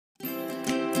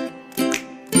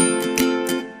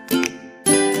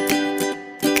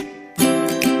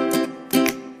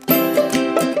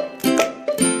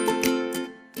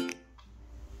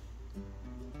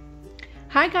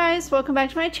Hi guys, welcome back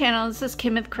to my channel. This is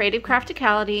Kim with Creative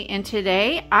Crafticality, and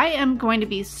today I am going to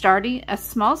be starting a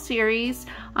small series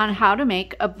on how to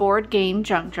make a board game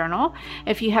junk journal.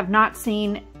 If you have not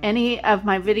seen any of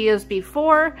my videos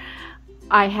before,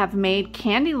 I have made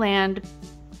Candyland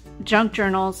junk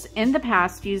journals in the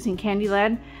past using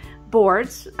Candyland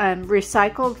boards,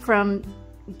 recycled from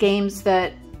games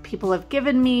that people have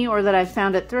given me or that I've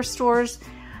found at thrift stores.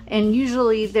 And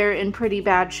usually they're in pretty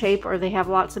bad shape or they have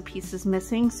lots of pieces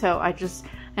missing, so I just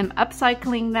am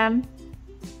upcycling them.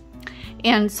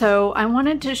 And so I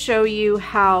wanted to show you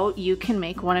how you can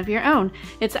make one of your own.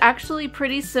 It's actually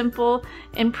pretty simple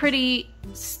and pretty,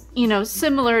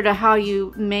 similar to how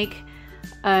you make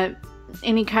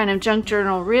any kind of junk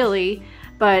journal really,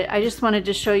 but I just wanted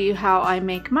to show you how I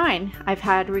make mine. I've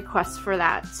had requests for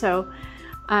that. So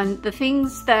the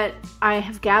things that I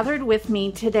have gathered with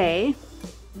me today,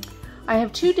 I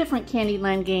have two different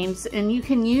Candyland games, and you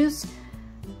can use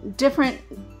different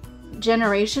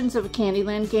generations of a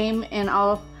Candyland game, and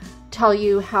I'll tell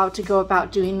you how to go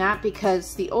about doing that,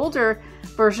 because the older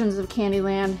versions of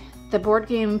Candyland, the board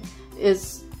game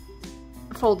is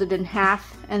folded in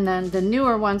half, and then the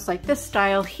newer ones like this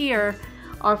style here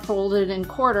are folded in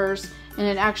quarters, and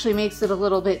it actually makes it a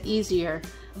little bit easier.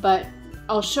 But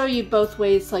I'll show you both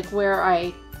ways, like where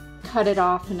I cut it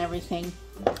off and everything.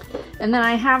 And then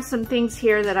I have some things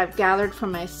here that I've gathered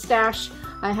from my stash.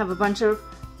 I have a bunch of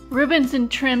ribbons and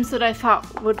trims that I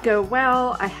thought would go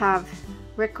well. I have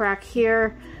rickrack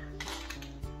here.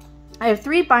 I have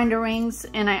 3 binder rings,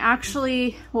 and I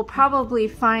actually will probably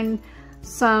find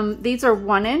some, these are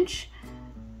 1 inch,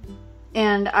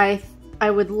 and I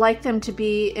would like them to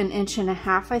be 1.5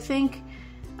 inches, I think.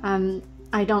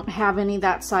 I don't have any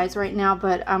that size right now,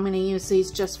 but I'm going to use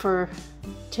these just for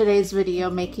today's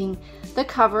video, making the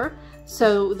cover.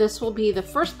 So this will be the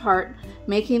first part,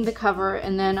 making the cover,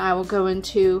 and then I will go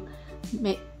into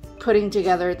putting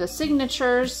together the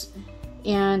signatures,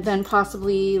 and then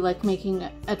possibly like making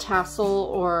a tassel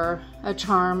or a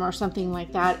charm or something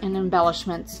like that, and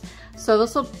embellishments. So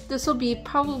this will be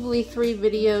probably 3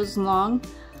 videos long,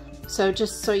 so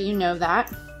just so you know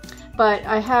that. But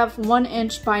I have 1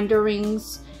 inch binder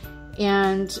rings,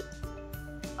 and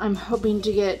I'm hoping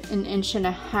to get 1.5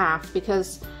 inches,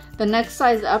 because the next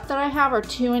size up that I have are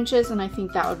 2 inches, and I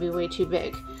think that would be way too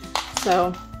big.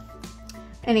 So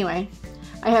anyway,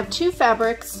 I have 2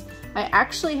 fabrics. I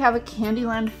actually have a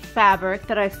Candyland fabric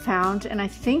that I found, and I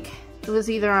think it was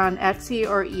either on Etsy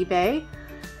or eBay.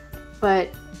 But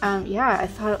yeah, I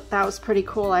thought that was pretty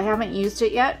cool. I haven't used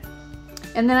it yet.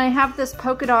 And then I have this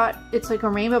polka dot. It's like a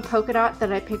rainbow polka dot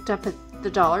that I picked up at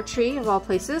the Dollar Tree, of all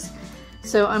places.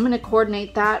 So I'm going to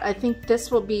coordinate that. I think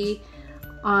this will be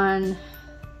on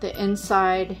the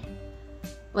inside,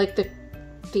 like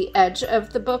the edge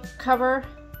of the book cover,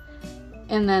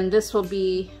 and then this will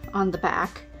be on the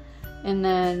back, and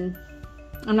then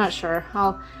I'm not sure.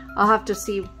 I'll have to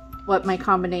see what my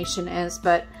combination is,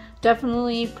 but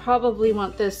definitely probably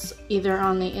want this either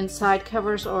on the inside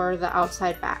covers or the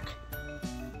outside back.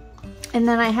 And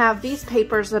then I have these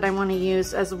papers that I want to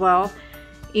use as well,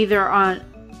 either on,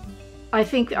 I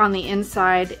think on the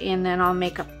inside, and then I'll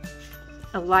make a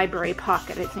library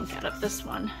pocket, I think, out of this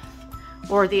one,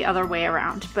 or the other way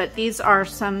around. But these are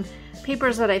some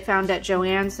papers that I found at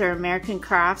Joann's. They're American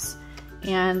Crafts,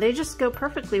 and they just go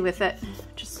perfectly with it,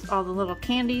 just all the little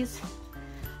candies.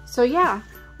 So yeah,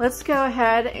 let's go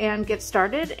ahead and get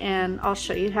started, and I'll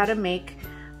show you how to make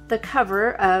the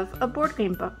cover of a board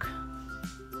game book.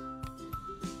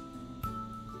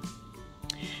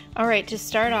 Alright, to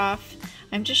start off,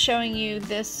 I'm just showing you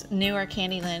this newer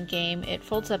Candyland game. It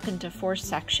folds up into 4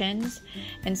 sections,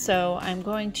 and so I'm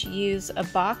going to use a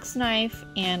box knife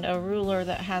and a ruler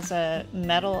that has a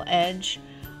metal edge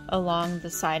along the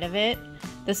side of it.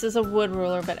 This is a wood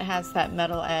ruler, but it has that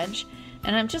metal edge,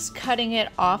 and I'm just cutting it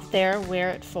off there where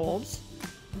it folds.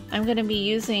 I'm going to be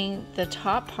using the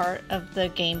top part of the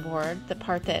game board, the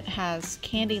part that has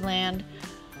Candyland,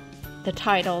 the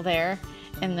title there,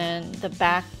 and then the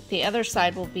back, the other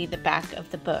side will be the back of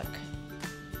the book.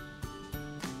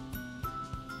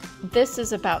 This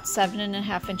is about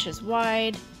 7.5 inches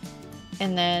wide,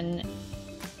 and then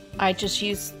I just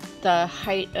used the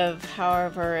height of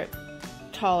however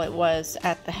tall it was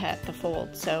at the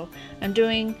fold. So I'm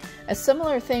doing a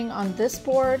similar thing on this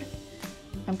board.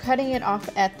 I'm cutting it off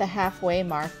at the halfway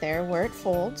mark there where it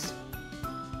folds.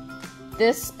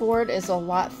 This board is a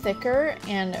lot thicker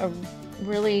and a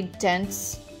really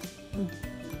dense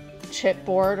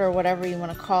chipboard, or whatever you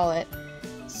want to call it.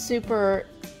 Super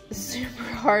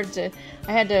hard to,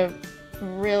 I had to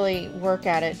really work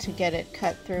at it to get it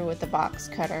cut through with the box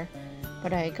cutter,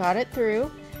 but I got it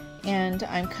through. and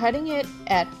I'm cutting it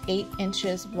at 8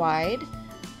 inches wide,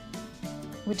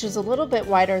 which is a little bit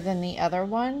wider than the other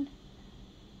one,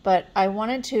 but I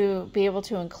wanted to be able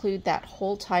to include that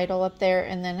whole title up there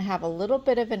and then have a little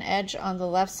bit of an edge on the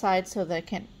left side so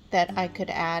that I could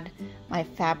add my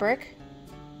fabric.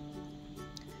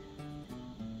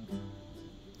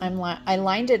 I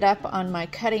lined it up on my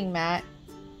cutting mat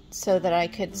so that I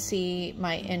could see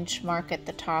my inch mark at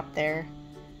the top there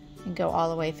and go all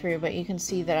the way through, but you can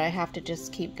see that I have to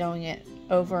just keep going it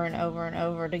over and over and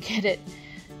over to get it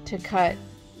to cut.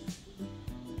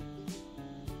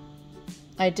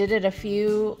 I did it a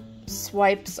few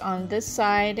swipes on this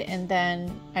side and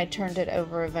then I turned it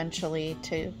over eventually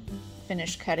to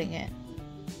finish cutting it.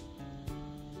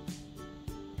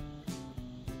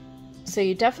 So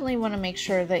you definitely want to make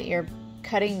sure that your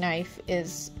cutting knife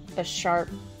is a sharp,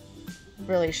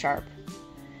 really sharp.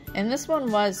 And this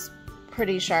one was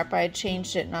pretty sharp. I had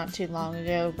changed it not too long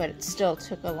ago, but it still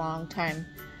took a long time,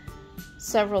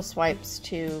 several swipes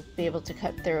to be able to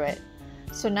cut through it.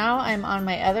 So now I'm on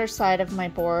my other side of my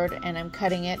board and I'm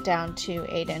cutting it down to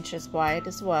 8 inches wide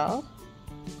as well.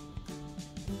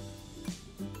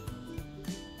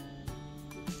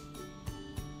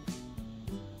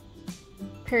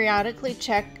 Periodically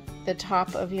check the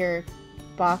top of your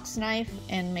box knife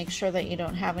and make sure that you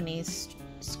don't have any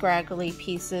scraggly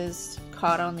pieces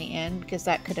caught on the end, because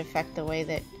that could affect the way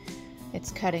that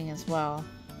it's cutting as well.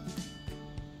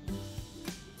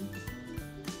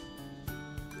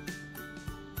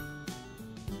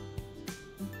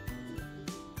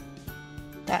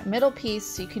 That middle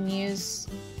piece you can use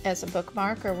as a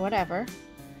bookmark or whatever.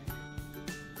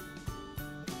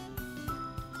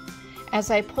 As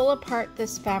I pull apart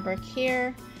this fabric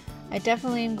here, I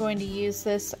definitely am going to use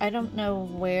this. I don't know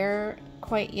where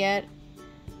quite yet.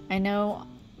 I know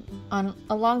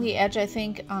along the edge, I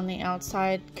think on the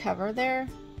outside cover there.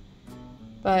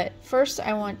 But first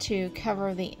I want to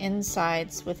cover the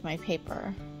insides with my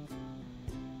paper.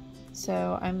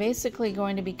 So I'm basically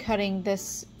going to be cutting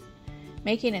this,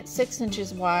 making it 6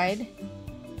 inches wide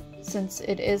since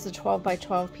it is a 12 by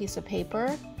 12 piece of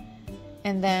paper.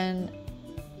 And then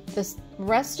the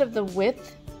rest of the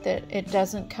width that it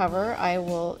doesn't cover, I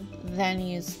will then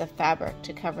use the fabric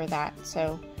to cover that.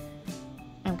 So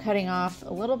I'm cutting off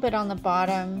a little bit on the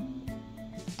bottom.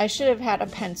 I should have had a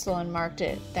pencil and marked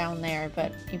it down there,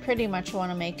 but you pretty much want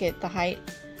to make it the height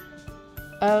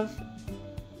of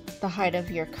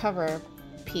your cover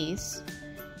piece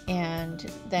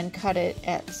and then cut it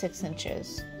at 6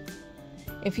 inches.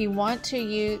 If you want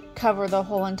to cover the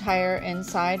whole entire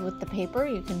inside with the paper,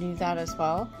 you can do that as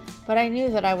well. But I knew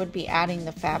that I would be adding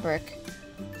the fabric,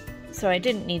 so I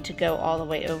didn't need to go all the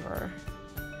way over.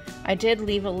 I did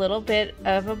leave a little bit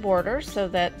of a border so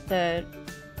that that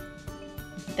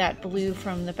blue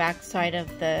from the back side of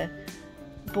the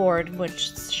board would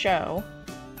show.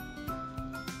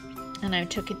 And I'm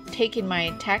taking my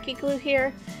tacky glue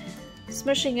here,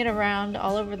 smushing it around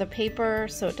all over the paper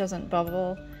so it doesn't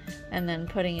bubble, and then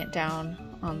putting it down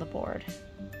on the board.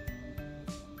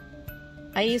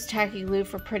 I use tacky glue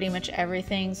for pretty much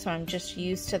everything, so I'm just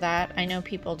used to that. I know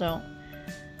people don't,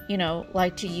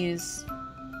 like to use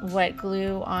wet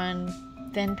glue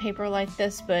on thin paper like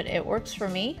this, but it works for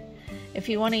me. If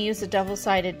you want to use a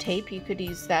double-sided tape, you could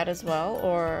use that as well,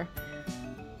 or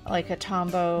like a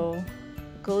Tombow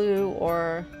glue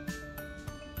or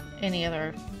any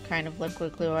other kind of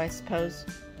liquid glue, I suppose.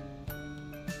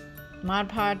 Mod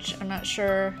Podge, I'm not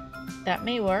sure. That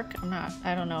may work.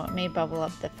 I don't know. It may bubble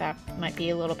up the fabric. It might be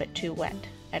a little bit too wet.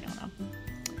 I don't know.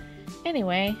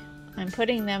 Anyway, I'm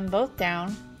putting them both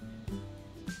down.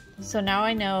 So now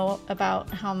I know about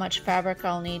how much fabric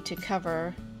I'll need to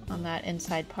cover on that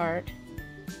inside part.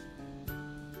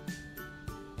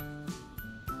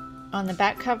 On the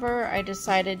back cover, I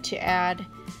decided to add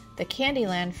the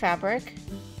Candyland fabric.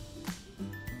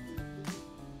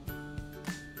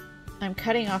 I'm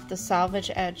cutting off the salvage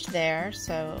edge there,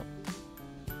 so,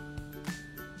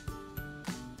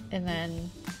 and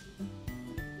then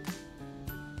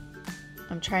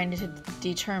I'm trying to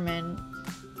determine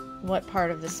what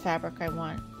part of this fabric I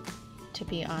want to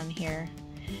be on here.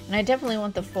 And I definitely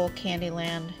want the full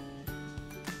Candyland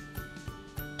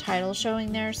title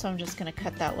showing there, so I'm just going to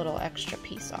cut that little extra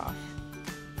piece off.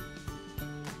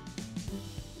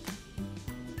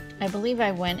 I believe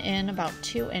I went in about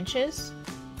 2 inches.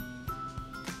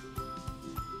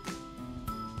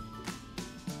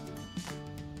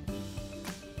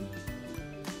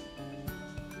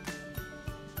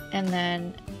 And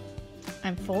then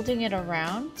I'm folding it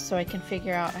around so I can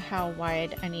figure out how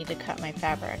wide I need to cut my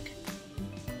fabric.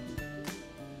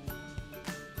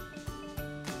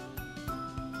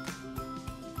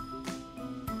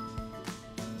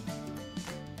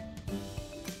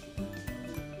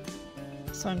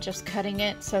 So I'm just cutting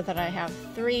it so that I have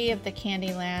 3 of the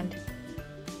Candyland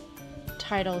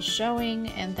titles showing,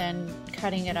 and then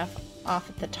cutting it off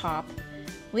at the top,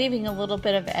 leaving a little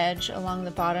bit of edge along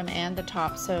the bottom and the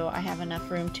top so I have enough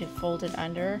room to fold it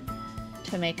under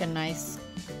to make a nice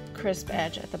crisp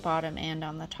edge at the bottom and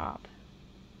on the top.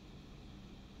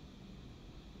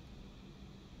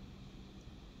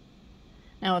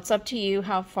 Now it's up to you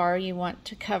how far you want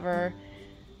to cover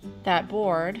that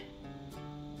board.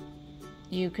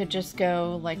 You could just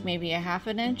go like maybe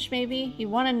 1/2 inch maybe. You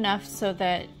want enough so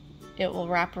that it will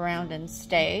wrap around and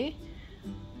stay.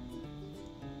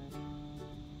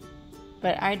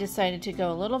 But I decided to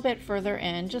go a little bit further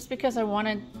in just because I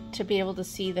wanted to be able to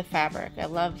see the fabric. I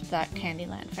loved that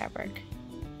Candyland fabric.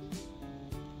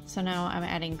 So now I'm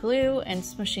adding glue and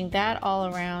smushing that all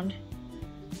around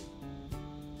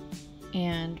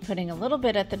and putting a little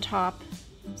bit at the top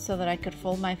so that I could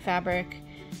fold my fabric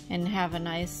and have a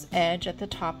nice edge at the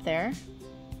top there.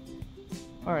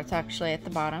 Or it's actually at the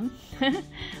bottom.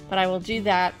 But I will do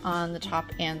that on the top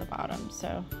and the bottom.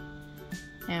 So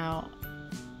now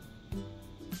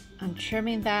I'm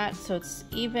trimming that so it's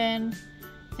even,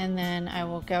 and then I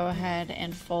will go ahead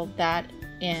and fold that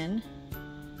in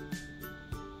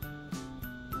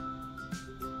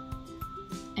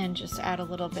and just add a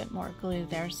little bit more glue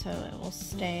there so it will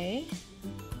stay.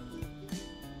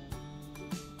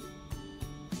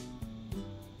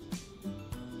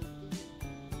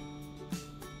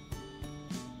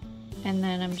 And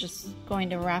then I'm just going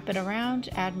to wrap it around,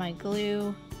 add my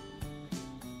glue.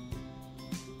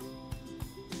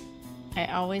 I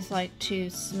always like to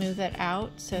smooth it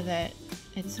out so that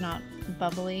it's not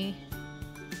bubbly.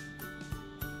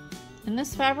 And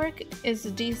this fabric is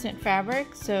a decent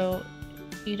fabric, so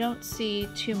you don't see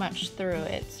too much through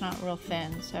it. It's not real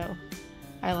thin, so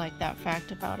I like that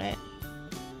fact about it.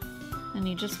 And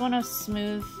you just want to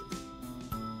smooth,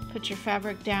 put your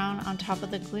fabric down on top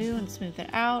of the glue and smooth it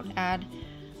out. Add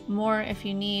more if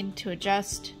you need to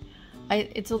adjust.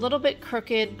 It's a little bit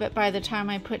crooked, but by the time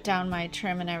I put down my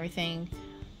trim and everything,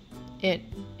 it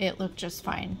looked just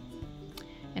fine.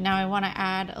 And now I want to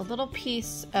add a little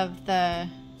piece of the,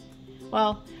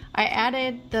 well, I'll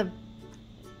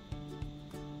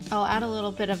add a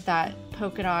little bit of that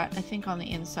polka dot, I think on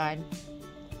the inside.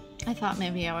 I thought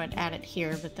maybe I would add it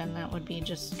here, but then that would be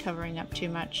just covering up too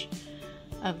much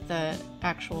of the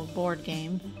actual board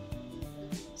game.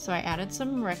 So I added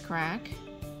some rickrack.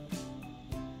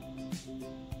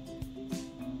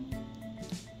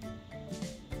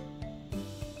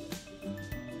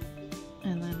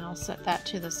 And then I'll set that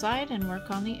to the side and work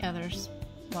on the others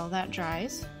while that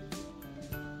dries.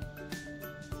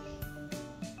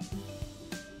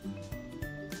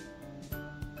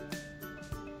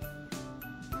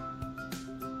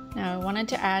 Now I wanted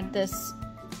to add this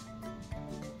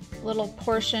little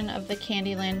portion of the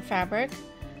Candyland fabric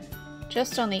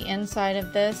just on the inside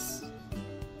of this,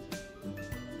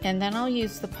 and then I'll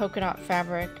use the polka dot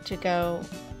fabric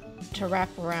to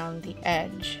wrap around the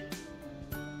edge.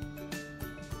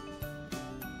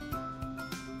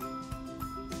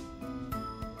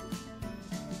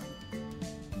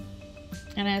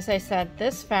 And as I said,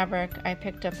 this fabric I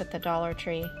picked up at the Dollar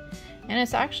Tree, and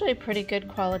it's actually pretty good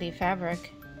quality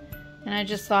fabric, and I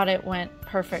just thought it went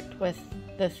perfect with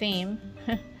the theme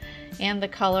and the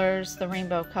colors, the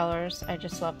rainbow colors. I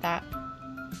just love that.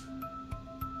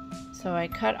 So I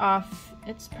cut off,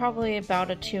 it's probably about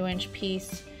a 2-inch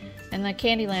piece, and the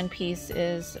Candyland piece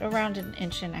is around 1.5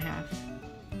 inches.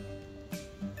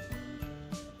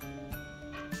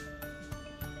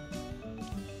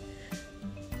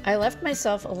 I left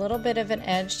myself a little bit of an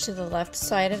edge to the left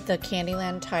side of the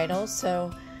Candyland title,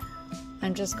 so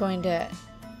I'm just going to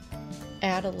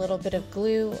add a little bit of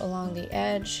glue along the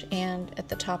edge and at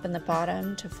the top and the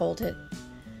bottom to fold it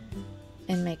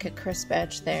and make a crisp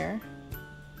edge there.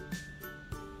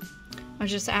 I'll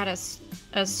just add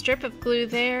a strip of glue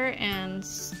there and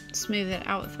smooth it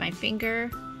out with my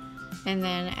finger, and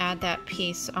then add that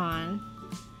piece on,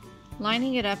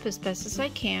 lining it up as best as I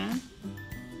can,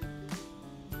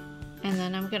 and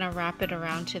then I'm going to wrap it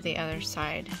around to the other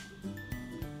side.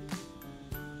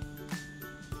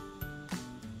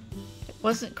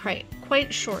 Wasn't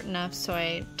quite short enough, so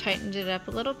I tightened it up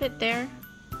a little bit there.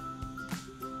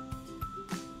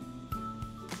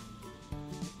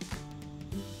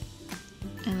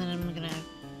 And then I'm gonna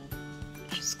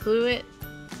just glue it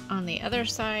on the other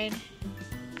side.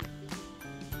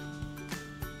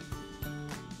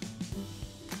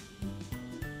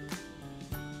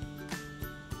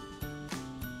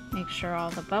 Make sure all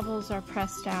the bubbles are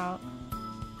pressed out.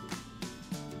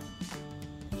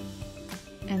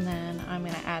 And then I'm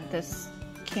going to add this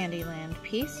Candyland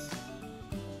piece.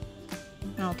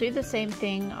 And I'll do the same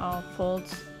thing. I'll fold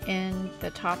in the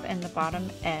top and the bottom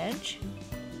edge.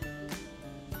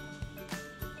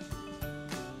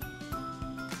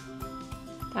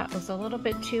 That was a little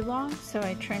bit too long, so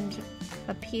I trimmed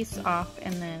a piece off,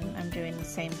 and then I'm doing the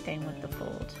same thing with the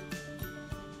fold.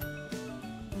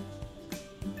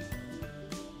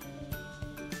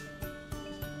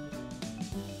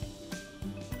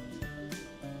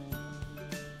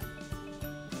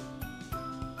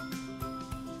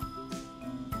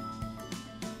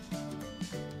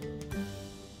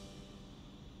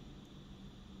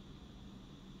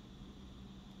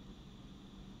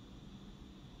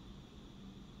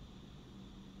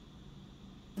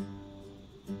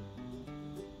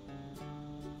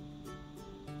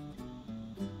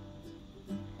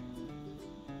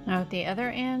 Now at the other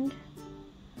end,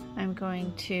 I'm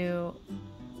going to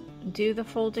do the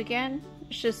fold again.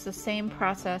 It's just the same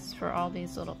process for all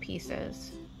these little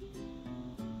pieces.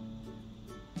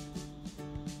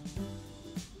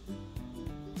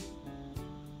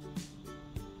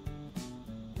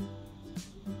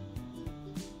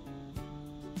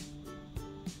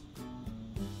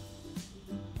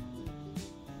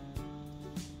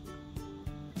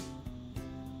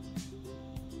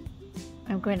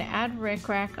 I'm going to add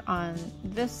rickrack on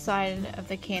this side of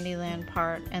the Candyland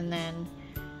part, and then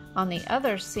on the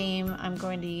other seam I'm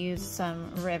going to use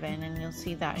some ribbon, and you'll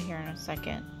see that here in a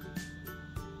second.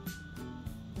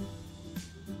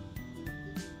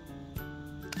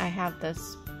 I have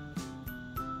this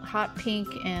hot pink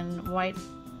and white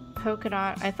polka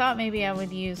dot. I thought maybe I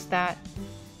would use that.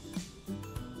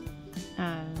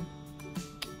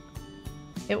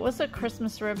 It was a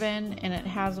Christmas ribbon and it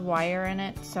has wire in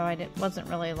it, so I wasn't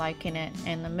really liking it,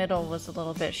 and the middle was a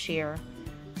little bit sheer.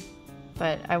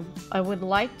 But I would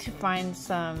like to find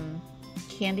some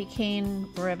candy cane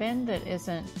ribbon that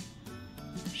isn't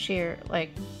sheer,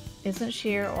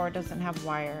 or doesn't have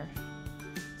wire.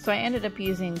 So I ended up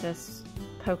using this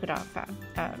polka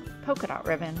dot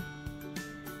ribbon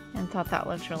and thought that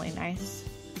looked really nice.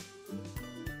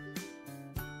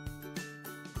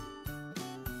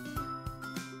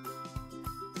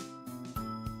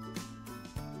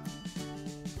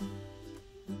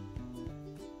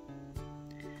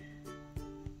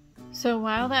 So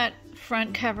while that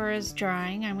front cover is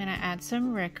drying, I'm going to add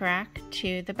some rickrack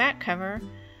to the back cover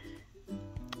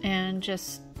and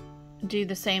just do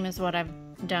the same as what I've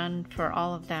done for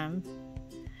all of them.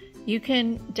 You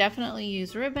can definitely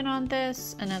use ribbon on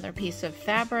this, another piece of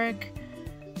fabric,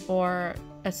 or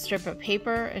a strip of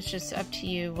paper. It's just up to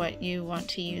you what you want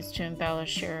to use to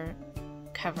embellish your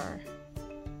cover.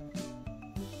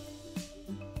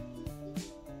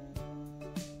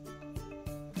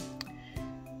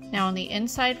 Now on the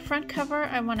inside front cover,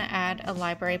 I want to add a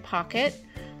library pocket.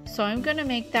 So I'm going to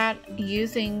make that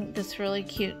using this really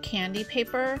cute candy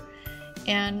paper,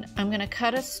 and I'm going to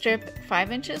cut a strip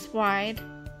 5 inches wide,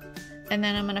 and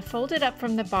then I'm going to fold it up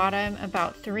from the bottom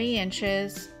about 3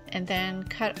 inches, and then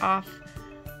cut off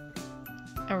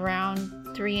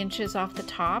around 3 inches off the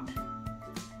top.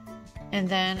 And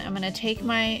then I'm going to take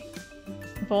my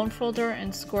bone folder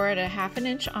and score it 1/2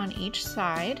 inch on each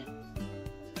side.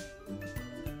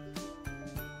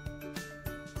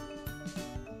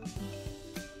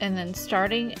 And then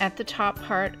starting at the top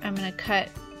part, I'm going to cut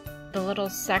the little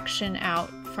section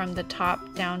out from the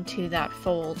top down to that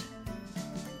fold.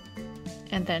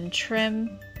 And then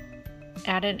trim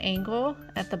at an angle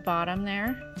at the bottom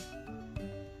there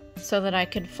so that I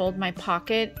could fold my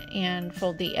pocket and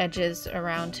fold the edges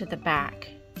around to the back.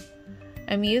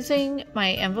 I'm using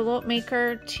my envelope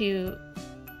maker to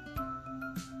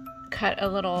cut a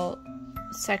little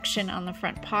section on the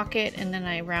front pocket, and then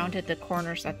I rounded the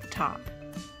corners at the top.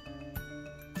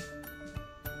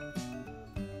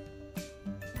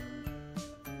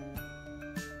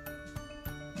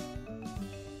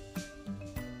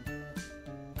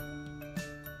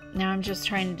 Now I'm just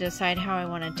trying to decide how I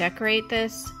want to decorate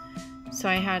this. So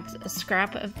I had a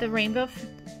scrap of the rainbow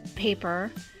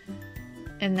paper,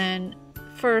 and then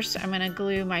first I'm going to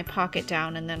glue my pocket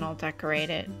down and then I'll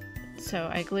decorate it. So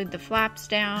I glued the flaps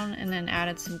down and then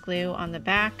added some glue on the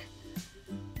back.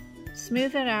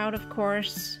 Smooth it out, of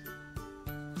course,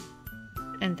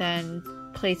 and then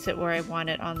place it where I want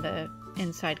it on the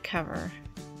inside cover.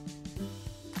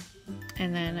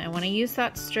 And then I want to use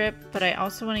that strip, but I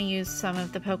also want to use some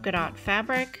of the polka dot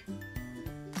fabric.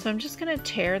 So I'm just going to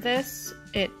tear this.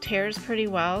 It tears pretty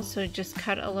well, so just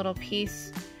cut a little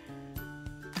piece.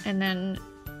 And then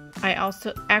I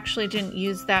also actually didn't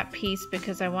use that piece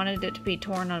because I wanted it to be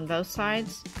torn on both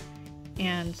sides.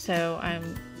 And so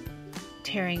I'm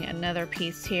tearing another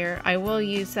piece here. I will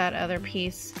use that other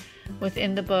piece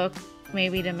within the book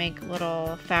maybe to make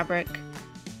little fabric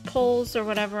pulls or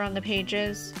whatever on the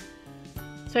pages.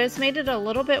 So I just made it a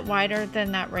little bit wider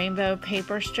than that rainbow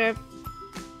paper strip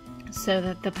so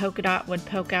that the polka dot would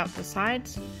poke out the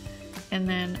sides. And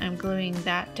then I'm gluing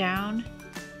that down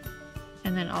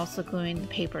and then also gluing the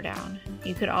paper down.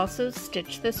 You could also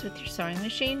stitch this with your sewing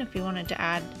machine if you wanted to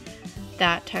add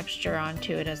that texture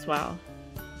onto it as well.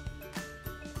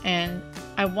 And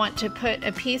I want to put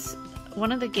a piece,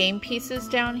 one of the game pieces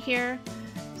down here.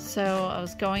 So I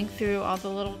was going through all the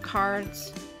little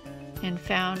cards and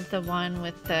found the one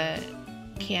with the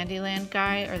Candyland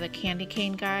guy or the candy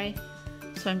cane guy.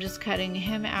 So I'm just cutting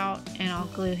him out and I'll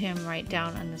glue him right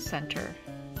down in the center.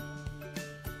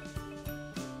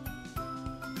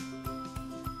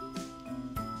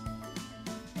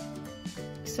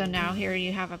 So now here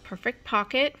you have a perfect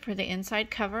pocket for the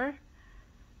inside cover.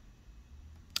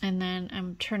 And then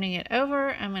I'm turning it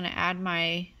over. I'm going to add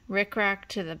my rickrack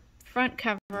to the front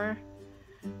cover.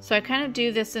 So I kind of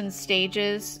do this in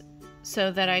stages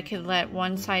so that I could let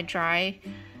one side dry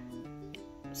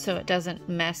so it doesn't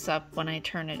mess up when I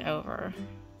turn it over.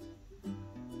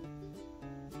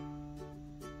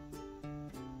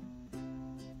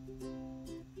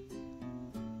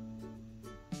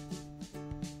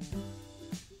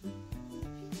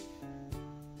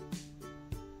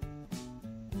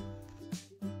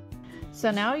 So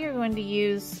now you're going to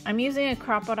use, I'm using a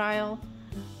crocodile,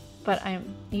 but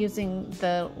I'm using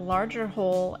the larger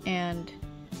hole and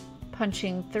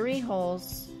punching 3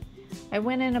 holes. I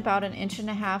went in about 1.5 inches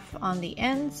on the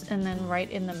ends and then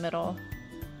right in the middle.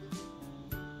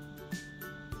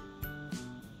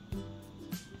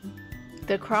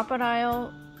 The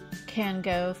crocodile can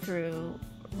go through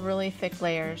really thick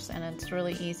layers and it's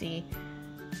really easy,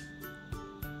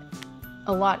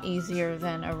 a lot easier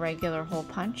than a regular hole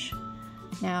punch.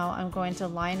 Now I'm going to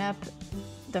line up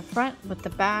the front with the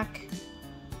back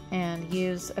and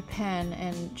use a pen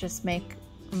and just make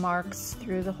marks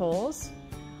through the holes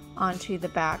onto the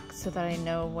back so that I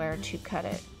know where to cut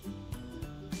it.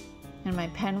 And my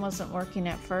pen wasn't working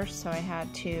at first, so I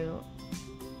had to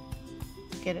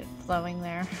get it flowing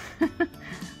there.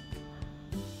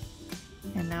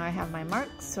 And now I have my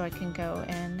marks so I can go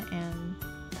in and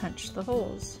punch the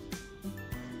holes.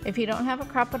 If you don't have a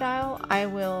crocodile, I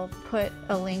will put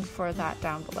a link for that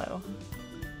down below.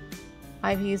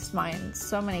 I've used mine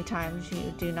so many times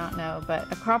you do not know,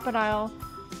 but a crocodile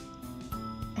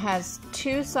has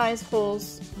 2 size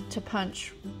holes to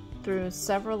punch through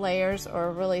several layers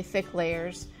or really thick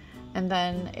layers, and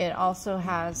then it also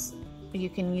has, you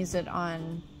can use it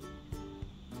on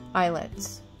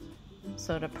eyelets,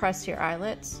 so to press your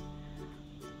eyelets.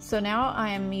 So now I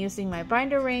am using my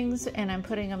binder rings and I'm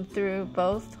putting them through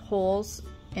both holes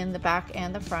in the back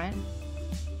and the front.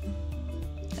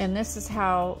 And this is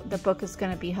how the book is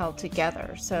going to be held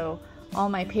together. So all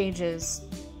my pages,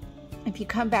 if you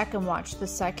come back and watch the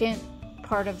second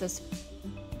part of this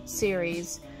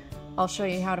series, I'll show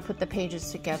you how to put the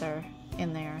pages together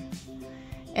in there.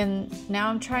 And now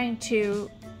I'm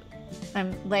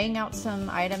laying out some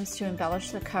items to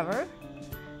embellish the cover.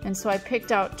 And so I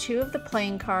picked out 2 of the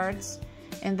playing cards,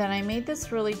 and then I made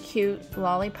this really cute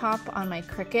lollipop on my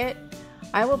Cricut.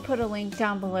 I will put a link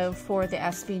down below for the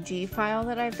SVG file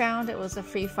that I found. It was a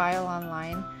free file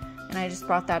online, and I just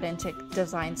brought that into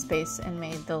Design Space and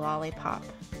made the lollipop.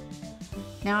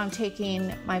 Now I'm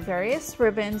taking my various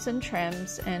ribbons and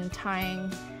trims and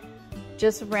tying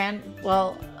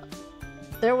well,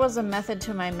 there was a method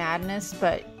to my madness,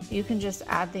 but you can just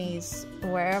add these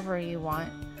wherever you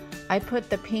want. I put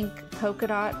the pink polka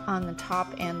dot on the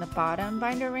top and the bottom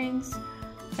binder rings,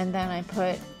 and then I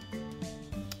put,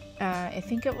 I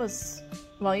think it was,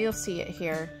 well, you'll see it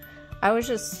here. I was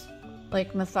just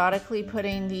like methodically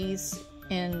putting these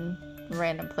in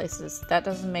random places. That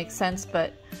doesn't make sense,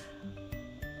 but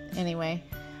anyway,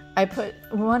 I put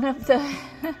one of the,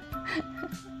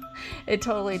 it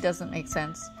totally doesn't make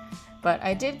sense, but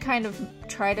I did kind of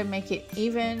try to make it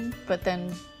even, but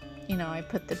then, you know, I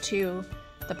put the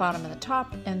bottom and the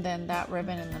top, and then that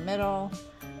ribbon in the middle.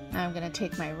 Now I'm going to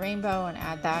take my rainbow and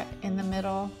add that in the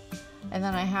middle, and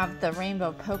then I have the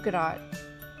rainbow polka dot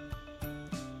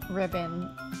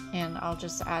ribbon, and I'll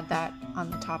just add that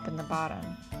on the top and the bottom.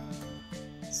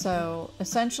 So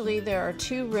essentially there are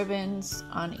 2 ribbons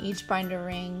on each binder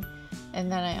ring, and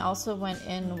then I also went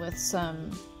in with some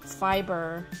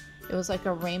fiber. It was like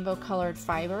a rainbow colored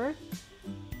fiber,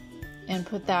 and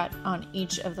put that on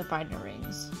each of the binder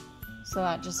rings. So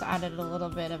that just added a little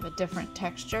bit of a different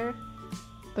texture.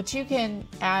 But you can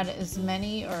add as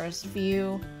many or as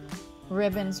few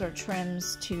ribbons or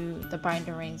trims to the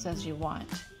binder rings as you want.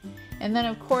 And then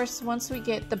of course, once we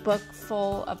get the book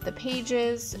full of the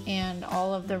pages and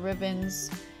all of the ribbons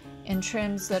and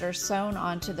trims that are sewn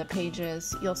onto the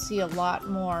pages, you'll see a lot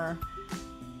more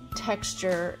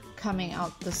texture coming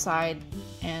out the side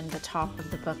and the top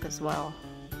of the book as well.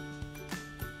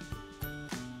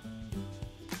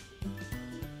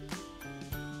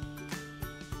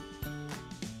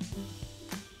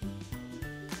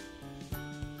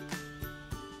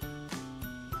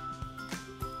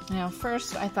 Now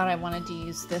first I thought I wanted to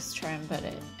use this trim, but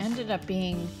it ended up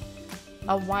being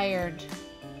a wired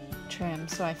trim,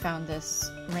 so I found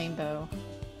this rainbow.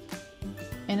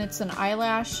 And it's an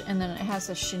eyelash, and then it has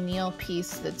a chenille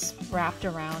piece that's wrapped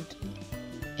around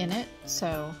in it,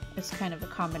 so it's kind of a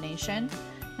combination.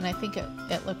 And I think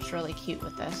it looks really cute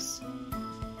with this.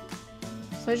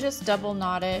 So I just double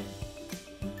knot it.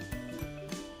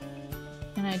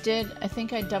 And I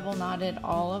think I double knotted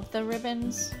all of the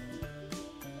ribbons.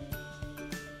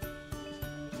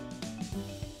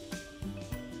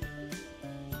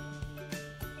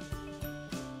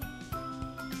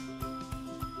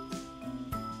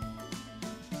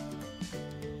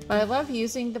 But I love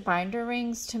using the binder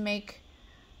rings to make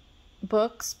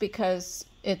books because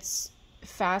it's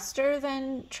faster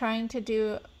than trying to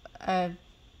do a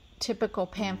typical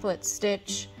pamphlet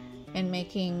stitch and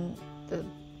making the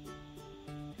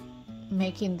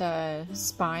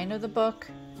spine of the book.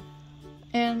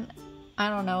 And I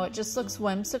don't know, it just looks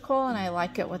whimsical and I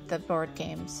like it with the board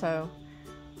game. So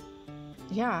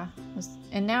yeah,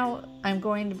 and now I'm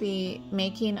going to be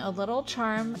making a little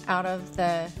charm out of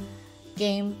the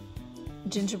game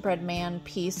gingerbread man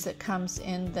piece that comes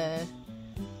in the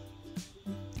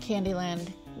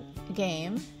Candyland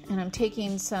game, and I'm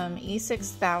taking some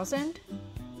E6000,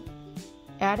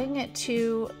 adding it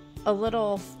to a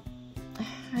little,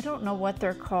 I don't know what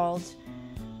they're called,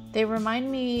 they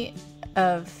remind me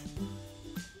of,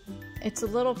 it's a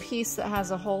little piece that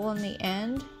has a hole in the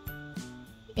end,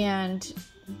 and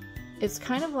it's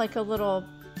kind of like a little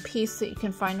piece that you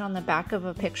can find on the back of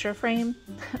a picture frame.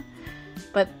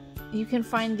 But you can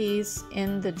find these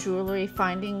in the jewelry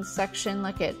finding section,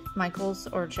 like at Michael's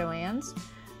or Joann's.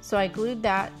 So I glued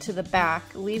that to the back,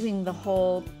 leaving the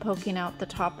hole poking out the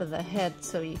top of the head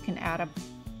so you can add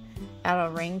a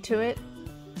ring to it.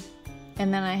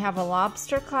 And then I have a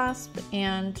lobster clasp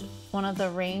and one of the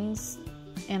rings,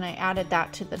 and I added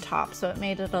that to the top, so it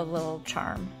made it a little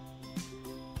charm.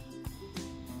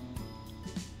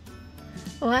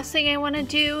 The last thing I want to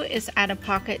do is add a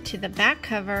pocket to the back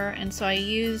cover, and so I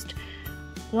used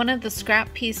one of the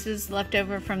scrap pieces left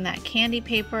over from that candy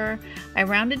paper. I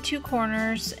rounded 2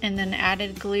 corners and then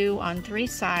added glue on 3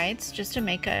 sides just to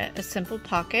make a simple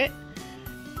pocket.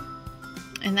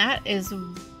 And that is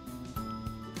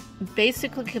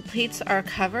basically completes our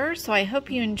cover. So I hope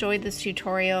you enjoyed this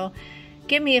tutorial.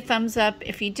 Give me a thumbs up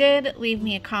if you did, leave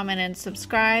me a comment and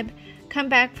subscribe. Come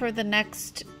back for the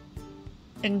next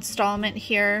installment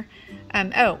here.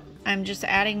 Oh, I'm just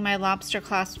adding my lobster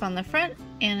clasp on the front,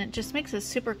 and it just makes a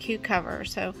super cute cover.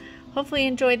 So hopefully you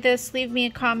enjoyed this. Leave me a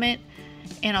comment,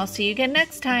 and I'll see you again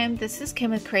next time. This is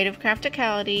Kim with Creative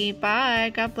Crafticality.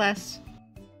 Bye. God bless.